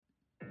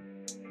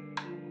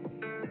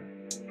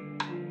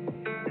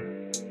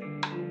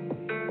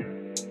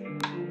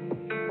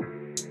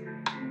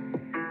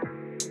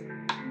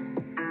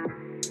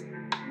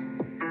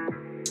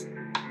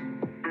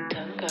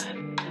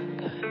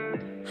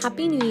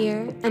Happy New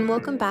Year, and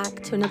welcome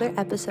back to another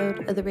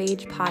episode of the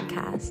Rage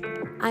Podcast.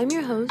 I'm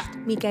your host,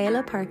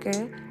 Michaela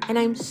Parker, and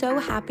I'm so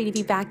happy to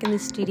be back in the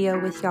studio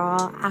with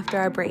y'all after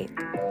our break.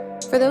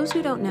 For those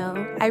who don't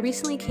know, I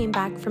recently came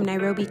back from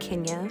Nairobi,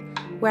 Kenya,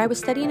 where I was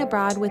studying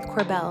abroad with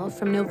Corbel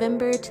from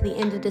November to the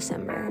end of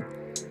December.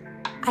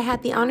 I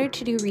had the honor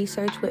to do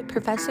research with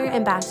Professor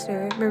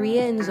Ambassador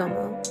Maria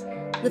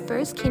Nzomo, the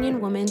first Kenyan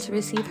woman to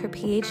receive her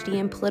PhD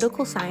in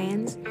political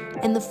science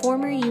and the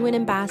former UN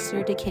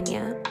ambassador to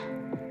Kenya.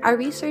 Our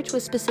research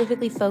was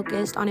specifically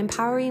focused on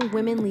empowering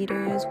women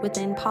leaders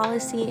within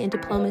policy and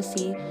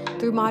diplomacy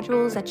through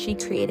modules that she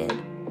created.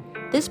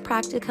 This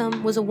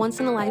practicum was a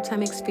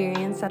once-in-a-lifetime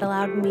experience that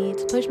allowed me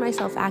to push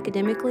myself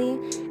academically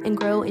and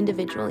grow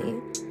individually.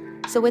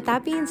 So with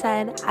that being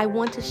said, I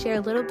want to share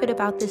a little bit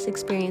about this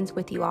experience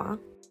with you all.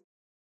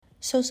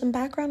 So some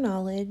background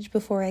knowledge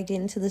before I get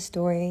into the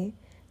story.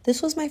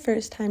 This was my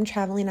first time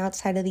traveling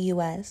outside of the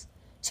US,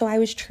 so I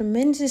was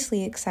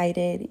tremendously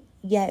excited,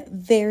 yet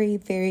very,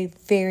 very,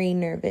 very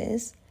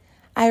nervous.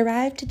 I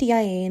arrived at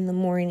DIA in the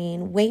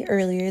morning way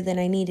earlier than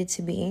I needed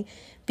to be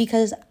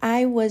because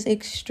I was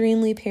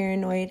extremely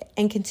paranoid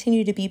and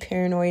continue to be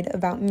paranoid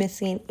about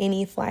missing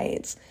any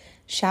flights.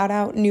 Shout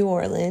out New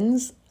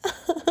Orleans.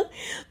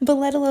 But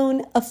let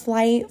alone a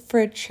flight for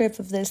a trip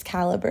of this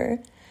caliber.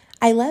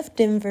 I left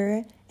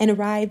Denver and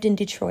arrived in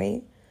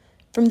Detroit.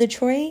 From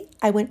Detroit,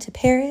 I went to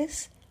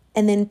Paris,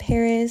 and then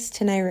Paris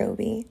to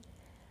Nairobi.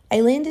 I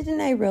landed in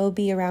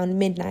Nairobi around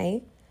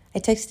midnight. I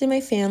texted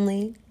my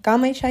family, got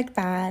my checked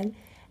bag,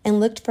 and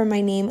looked for my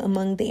name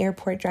among the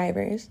airport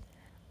drivers.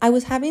 I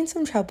was having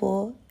some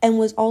trouble and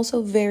was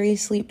also very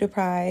sleep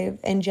deprived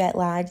and jet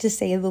lagged, to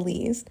say the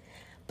least.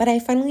 But I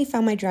finally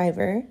found my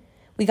driver.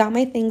 We got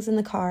my things in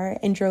the car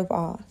and drove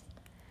off.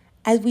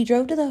 As we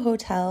drove to the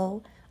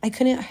hotel, I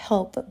couldn't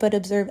help but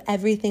observe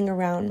everything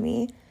around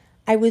me.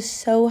 I was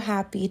so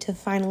happy to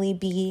finally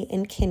be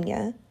in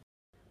Kenya.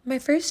 My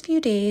first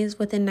few days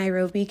within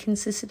Nairobi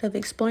consisted of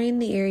exploring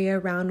the area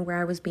around where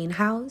I was being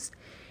housed,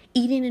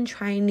 eating and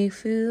trying new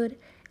food,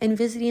 and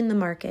visiting the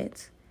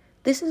markets.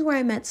 This is where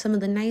I met some of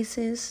the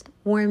nicest,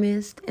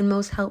 warmest, and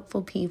most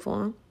helpful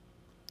people.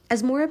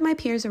 As more of my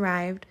peers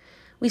arrived,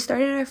 we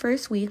started our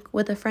first week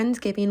with a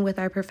Friendsgiving with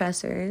our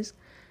professors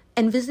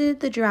and visited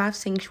the giraffe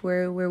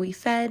sanctuary where we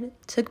fed,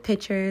 took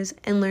pictures,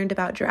 and learned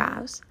about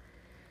giraffes.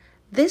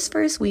 This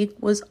first week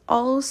was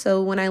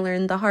also when I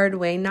learned the hard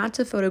way not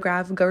to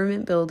photograph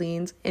government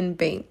buildings and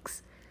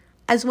banks.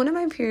 As one of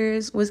my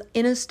peers was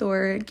in a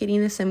store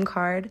getting a SIM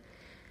card,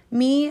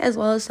 me as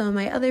well as some of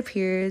my other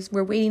peers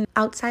were waiting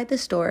outside the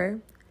store.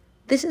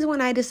 This is when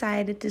I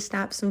decided to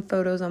snap some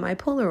photos on my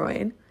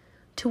Polaroid,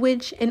 to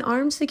which an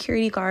armed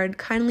security guard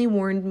kindly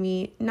warned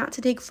me not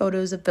to take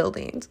photos of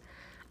buildings.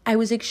 I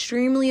was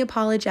extremely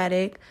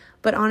apologetic,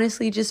 but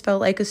honestly just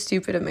felt like a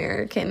stupid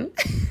American.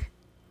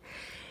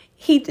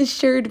 He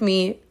assured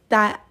me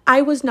that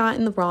I was not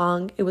in the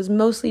wrong. It was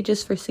mostly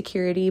just for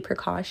security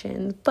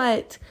precautions,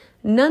 but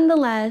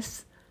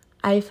nonetheless,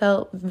 I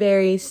felt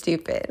very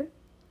stupid.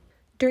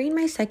 During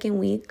my second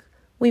week,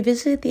 we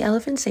visited the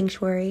elephant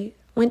sanctuary,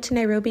 went to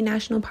Nairobi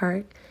National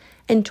Park,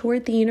 and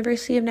toured the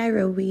University of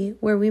Nairobi,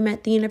 where we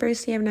met the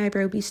University of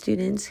Nairobi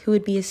students who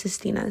would be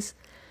assisting us.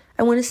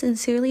 I want to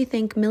sincerely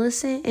thank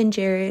Millicent and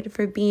Jared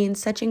for being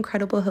such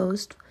incredible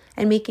hosts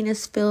and making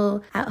us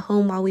feel at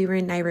home while we were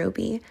in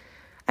Nairobi.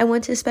 I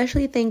want to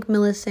especially thank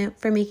Millicent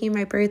for making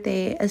my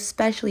birthday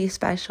especially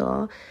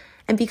special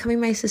and becoming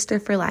my sister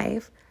for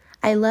life.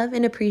 I love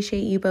and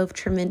appreciate you both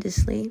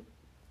tremendously.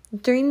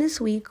 During this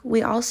week,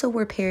 we also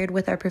were paired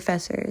with our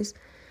professors.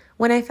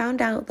 When I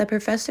found out that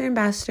Professor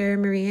Ambassador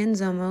Maria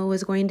Nzomo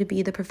was going to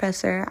be the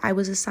professor I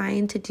was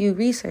assigned to do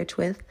research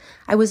with,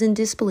 I was in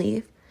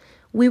disbelief.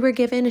 We were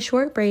given a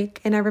short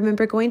break, and I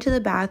remember going to the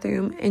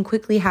bathroom and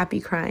quickly happy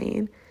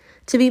crying.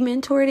 To be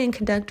mentored and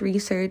conduct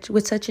research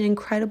with such an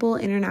incredible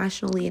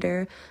international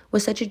leader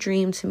was such a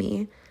dream to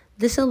me.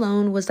 This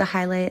alone was the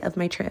highlight of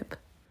my trip.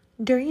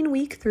 During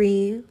week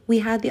 3, we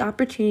had the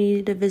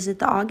opportunity to visit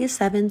the August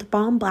 7th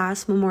Bomb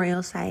Blast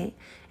Memorial Site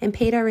and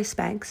paid our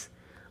respects.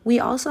 We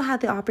also had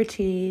the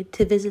opportunity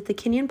to visit the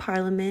Kenyan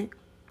Parliament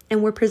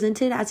and were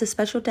presented as a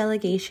special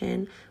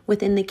delegation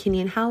within the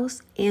Kenyan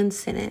House and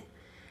Senate.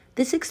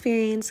 This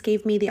experience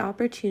gave me the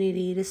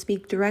opportunity to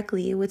speak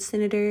directly with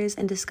senators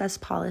and discuss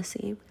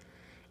policy.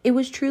 It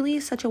was truly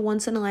such a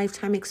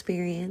once-in-a-lifetime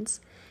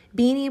experience.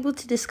 Being able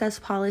to discuss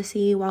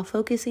policy while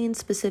focusing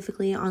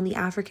specifically on the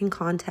African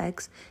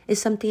context is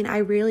something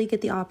I rarely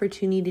get the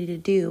opportunity to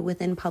do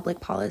within public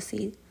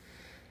policy.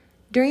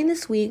 During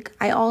this week,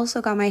 I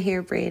also got my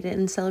hair braided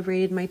and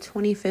celebrated my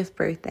 25th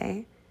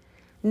birthday.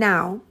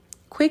 Now,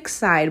 quick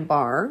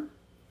sidebar.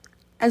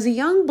 As a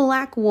young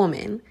Black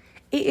woman,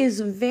 it is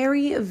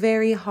very,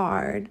 very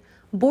hard,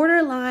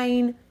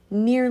 borderline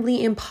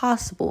nearly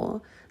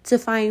impossible, to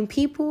find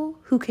people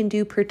who can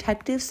do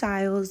protective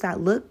styles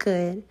that look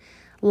good,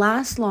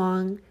 last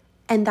long,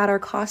 and that are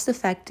cost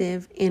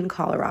effective in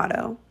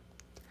Colorado.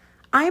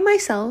 I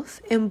myself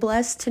am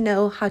blessed to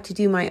know how to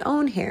do my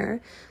own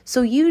hair,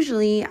 so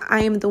usually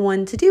I am the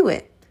one to do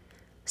it.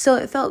 So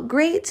it felt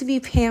great to be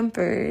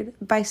pampered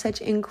by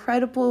such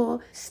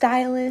incredible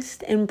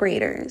stylists and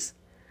braiders.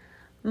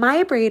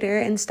 My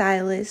braider and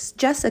stylist,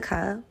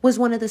 Jessica, was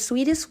one of the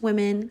sweetest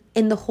women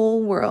in the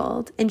whole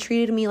world and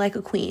treated me like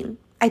a queen.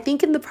 I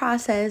think in the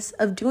process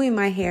of doing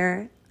my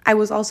hair, I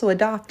was also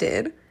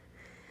adopted.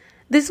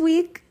 This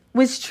week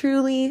was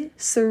truly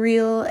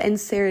surreal and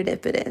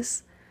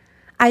serendipitous.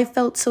 I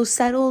felt so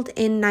settled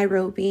in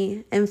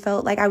Nairobi and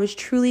felt like I was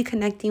truly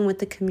connecting with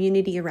the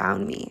community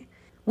around me.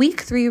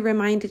 Week 3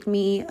 reminded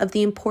me of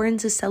the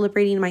importance of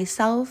celebrating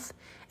myself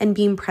and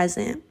being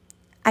present.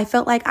 I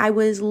felt like I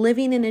was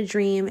living in a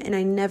dream and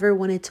I never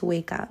wanted to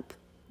wake up.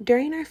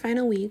 During our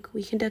final week,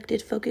 we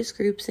conducted focus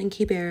groups in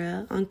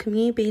Kibera on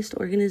community-based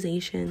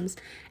organizations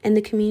and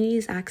the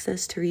community's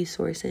access to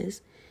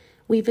resources.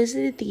 We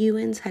visited the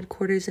UN's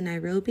headquarters in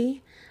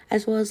Nairobi,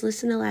 as well as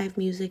listened to live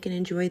music and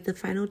enjoyed the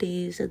final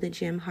days of the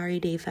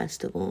Jamhuri Day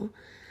Festival.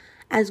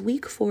 As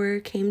week 4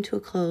 came to a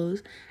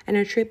close and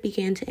our trip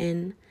began to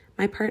end,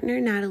 my partner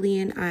Natalie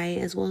and I,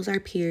 as well as our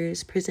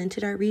peers,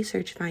 presented our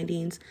research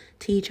findings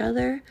to each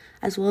other,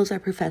 as well as our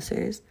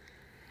professors.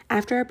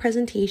 After our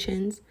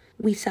presentations,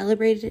 we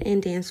celebrated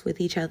and danced with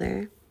each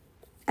other.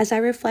 As I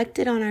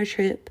reflected on our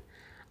trip,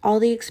 all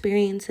the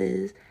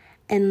experiences,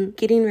 and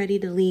getting ready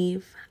to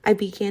leave, I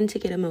began to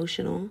get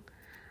emotional.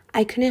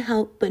 I couldn't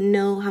help but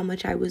know how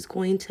much I was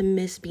going to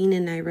miss being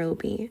in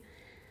Nairobi.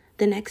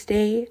 The next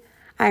day,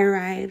 I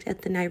arrived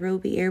at the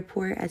Nairobi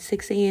airport at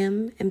 6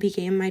 a.m. and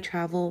began my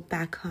travel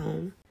back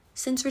home.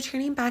 Since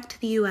returning back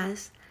to the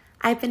U.S.,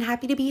 I've been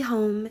happy to be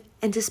home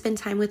and to spend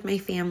time with my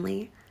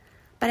family.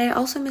 But I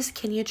also miss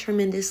Kenya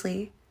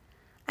tremendously.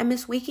 I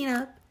miss waking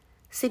up,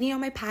 sitting on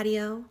my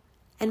patio,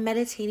 and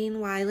meditating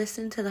while I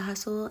listen to the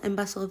hustle and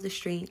bustle of the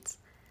streets.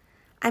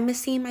 I miss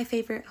seeing my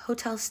favorite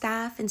hotel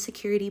staff and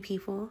security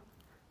people.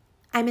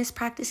 I miss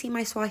practicing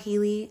my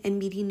Swahili and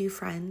meeting new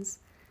friends.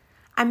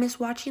 I miss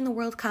watching the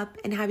World Cup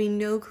and having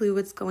no clue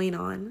what's going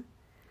on.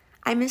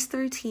 I miss the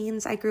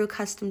routines I grew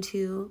accustomed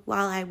to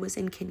while I was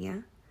in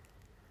Kenya.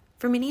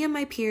 For many of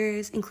my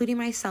peers, including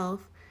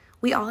myself,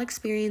 we all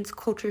experience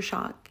culture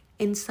shock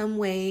in some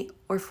way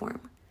or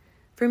form.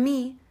 For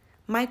me,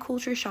 my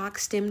culture shock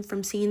stemmed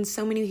from seeing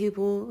so many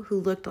people who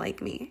looked like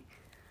me.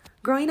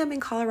 Growing up in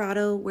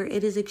Colorado, where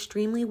it is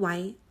extremely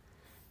white,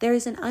 there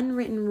is an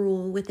unwritten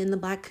rule within the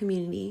Black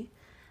community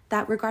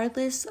that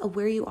regardless of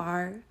where you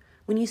are,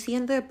 when you see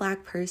another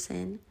Black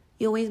person,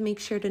 you always make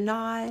sure to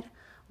nod,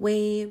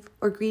 wave,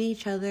 or greet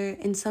each other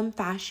in some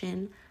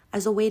fashion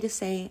as a way to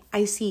say,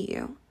 I see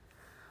you.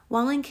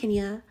 While in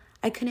Kenya,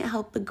 I couldn't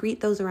help but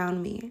greet those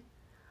around me.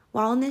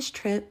 While on this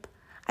trip,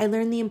 I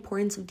learned the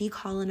importance of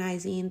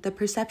decolonizing the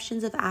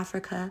perceptions of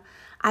Africa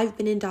I've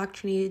been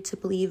indoctrinated to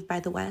believe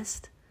by the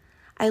West.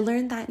 I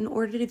learned that in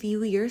order to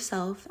view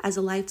yourself as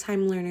a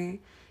lifetime learner,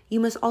 you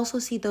must also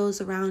see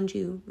those around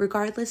you,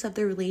 regardless of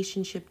their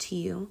relationship to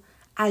you,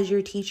 as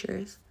your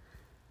teachers.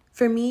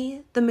 For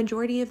me, the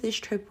majority of this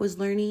trip was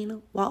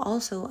learning while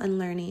also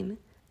unlearning.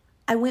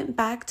 I went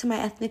back to my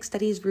ethnic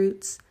studies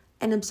roots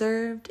and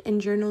observed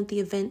and journaled the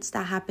events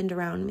that happened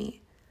around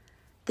me.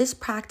 This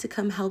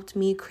practicum helped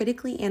me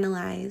critically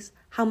analyze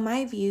how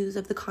my views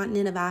of the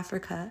continent of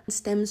Africa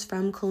stems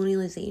from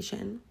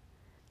colonialization.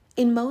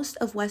 In most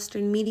of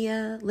Western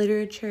media,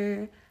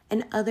 literature,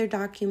 and other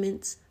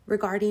documents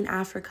regarding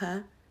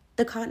Africa,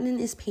 the continent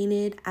is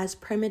painted as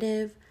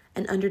primitive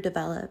and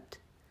underdeveloped.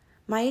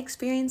 My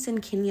experience in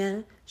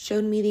Kenya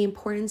showed me the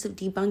importance of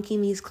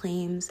debunking these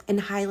claims and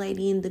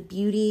highlighting the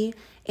beauty,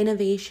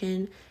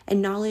 innovation, and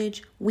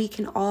knowledge we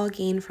can all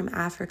gain from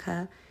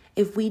Africa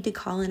if we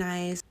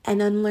decolonize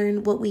and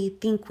unlearn what we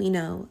think we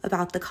know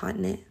about the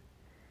continent.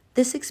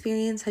 This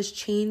experience has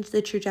changed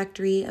the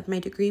trajectory of my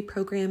degree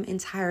program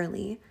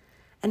entirely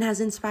and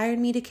has inspired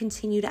me to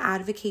continue to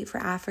advocate for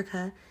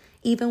Africa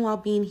even while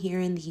being here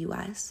in the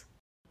U.S.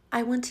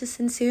 I want to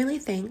sincerely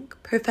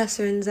thank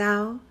Professor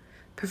Nzau,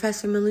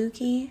 Professor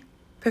Maluki,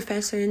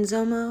 Professor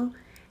Nzomo,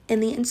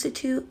 and the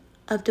Institute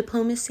of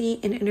Diplomacy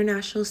and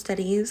International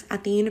Studies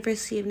at the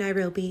University of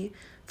Nairobi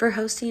for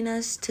hosting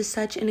us to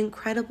such an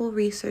incredible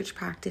research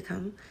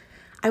practicum.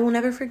 I will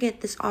never forget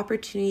this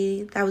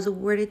opportunity that was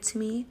awarded to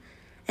me,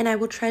 and I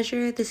will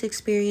treasure this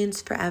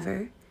experience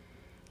forever.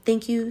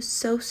 Thank you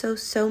so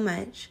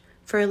much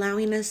for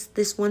allowing us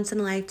this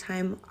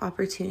once-in-a-lifetime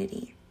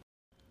opportunity.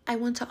 I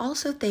want to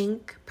also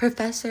thank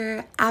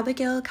Professor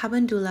Abigail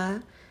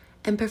Kabandula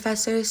and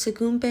Professor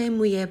Segumbe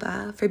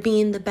Muyeba for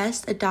being the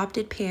best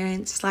adopted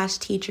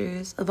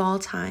parents/teachers of all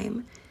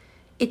time.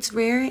 It's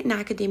rare in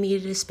academia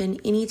to spend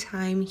any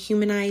time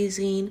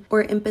humanizing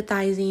or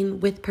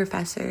empathizing with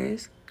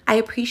professors. I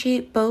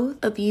appreciate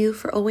both of you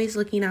for always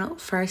looking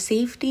out for our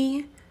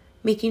safety,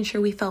 making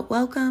sure we felt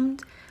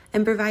welcomed,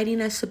 and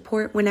providing us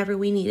support whenever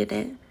we needed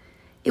it.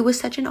 It was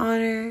such an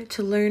honor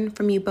to learn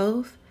from you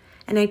both,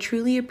 and I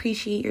truly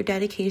appreciate your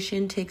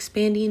dedication to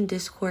expanding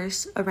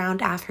discourse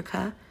around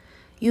Africa.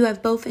 You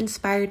have both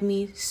inspired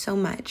me so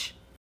much.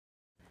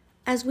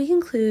 As we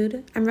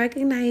conclude, I'm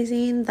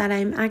recognizing that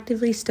I'm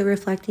actively still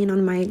reflecting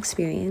on my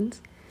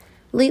experience.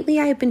 Lately,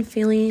 I have been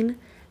feeling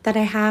that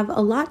I have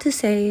a lot to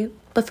say,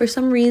 but for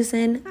some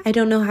reason, I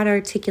don't know how to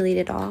articulate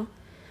it all.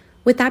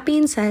 With that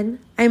being said,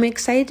 I'm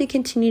excited to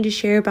continue to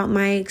share about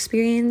my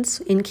experience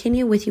in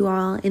Kenya with you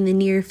all in the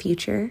near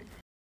future.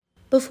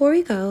 Before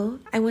we go,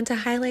 I want to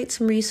highlight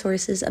some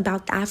resources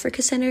about the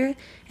Africa Center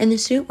and the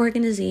student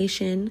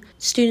organization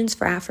Students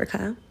for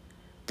Africa.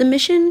 The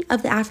mission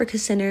of the Africa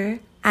Center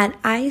at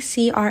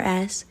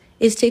ICRS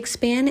is to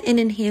expand and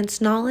enhance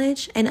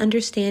knowledge and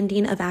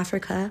understanding of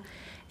Africa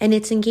and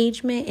its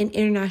engagement in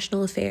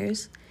international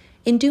affairs.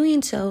 In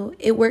doing so,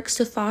 it works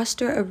to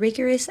foster a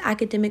rigorous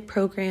academic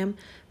program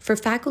for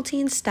faculty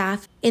and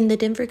staff in the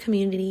Denver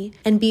community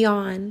and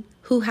beyond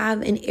who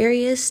have an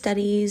area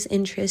studies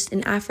interest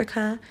in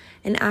Africa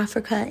and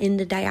Africa in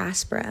the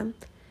diaspora,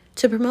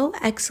 to promote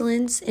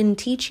excellence in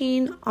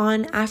teaching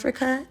on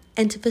Africa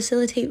and to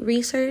facilitate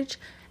research,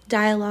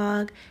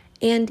 dialogue,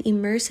 and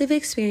immersive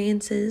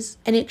experiences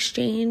and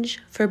exchange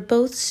for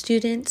both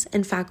students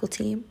and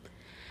faculty.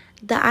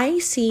 The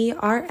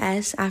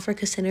ICRS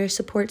Africa Center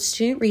supports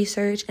student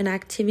research and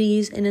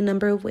activities in a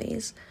number of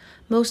ways,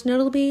 most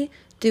notably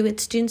through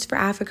its Students for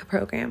Africa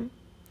program.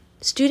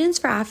 Students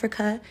for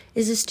Africa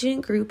is a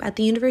student group at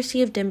the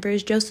University of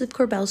Denver's Joseph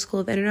Corbell School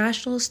of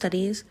International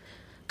Studies,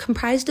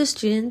 comprised of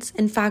students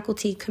and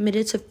faculty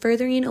committed to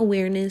furthering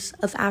awareness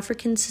of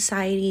African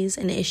societies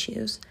and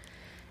issues.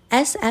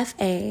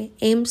 SFA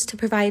aims to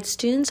provide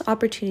students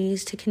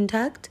opportunities to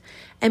conduct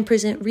and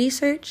present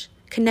research,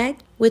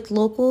 connect with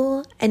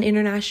local and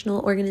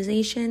international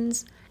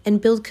organizations, and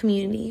build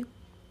community.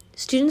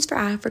 Students for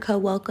Africa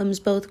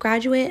welcomes both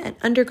graduate and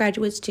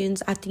undergraduate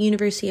students at the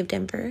University of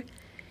Denver.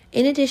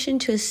 In addition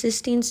to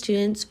assisting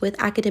students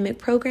with academic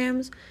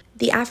programs,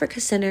 the Africa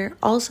Center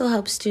also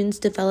helps students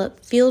develop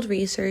field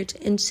research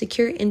and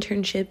secure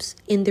internships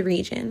in the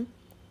region.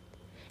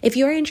 If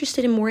you are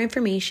interested in more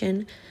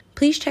information,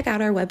 please check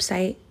out our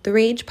website,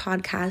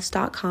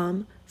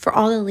 theragepodcast.com, for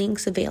all the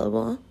links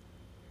available.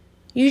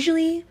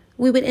 Usually,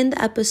 we would end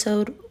the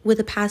episode with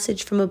a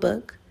passage from a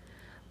book,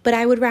 but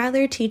I would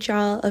rather teach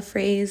y'all a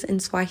phrase in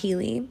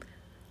Swahili.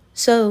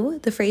 So,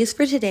 the phrase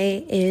for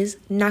today is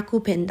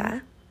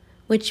nakupenda,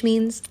 which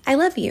means I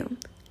love you.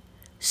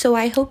 So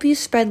I hope you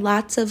spread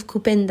lots of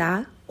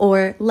kupenda,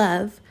 or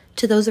love,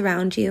 to those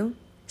around you.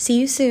 See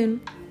you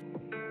soon.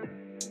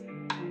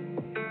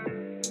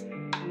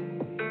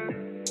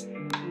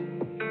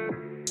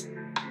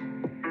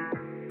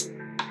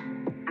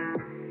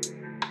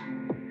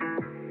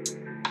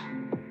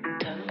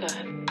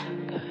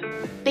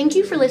 Thank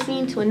you for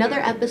listening to another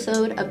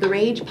episode of the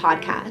Rage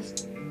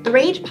Podcast. The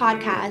Rage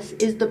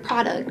Podcast is the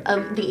product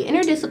of the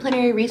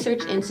Interdisciplinary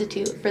Research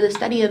Institute for the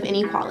Study of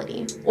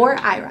Inequality, or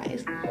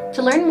IRISE.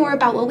 To learn more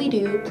about what we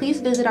do,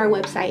 please visit our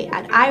website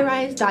at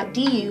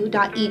irise.du.edu.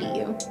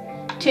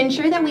 To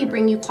ensure that we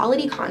bring you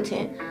quality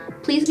content,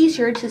 please be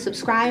sure to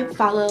subscribe,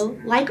 follow,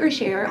 like, or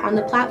share on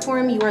the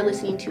platform you are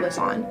listening to us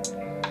on.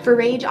 For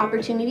Rage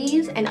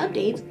opportunities and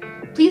updates,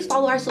 please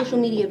follow our social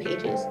media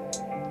pages.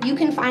 You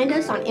can find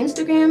us on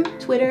Instagram,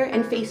 Twitter,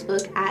 and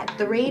Facebook at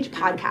The Rage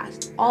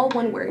Podcast, all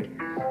one word.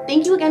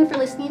 Thank you again for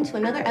listening to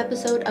another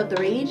episode of The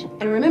Rage,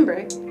 and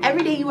remember,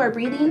 every day you are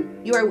breathing,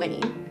 you are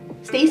winning.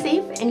 Stay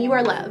safe and you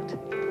are loved.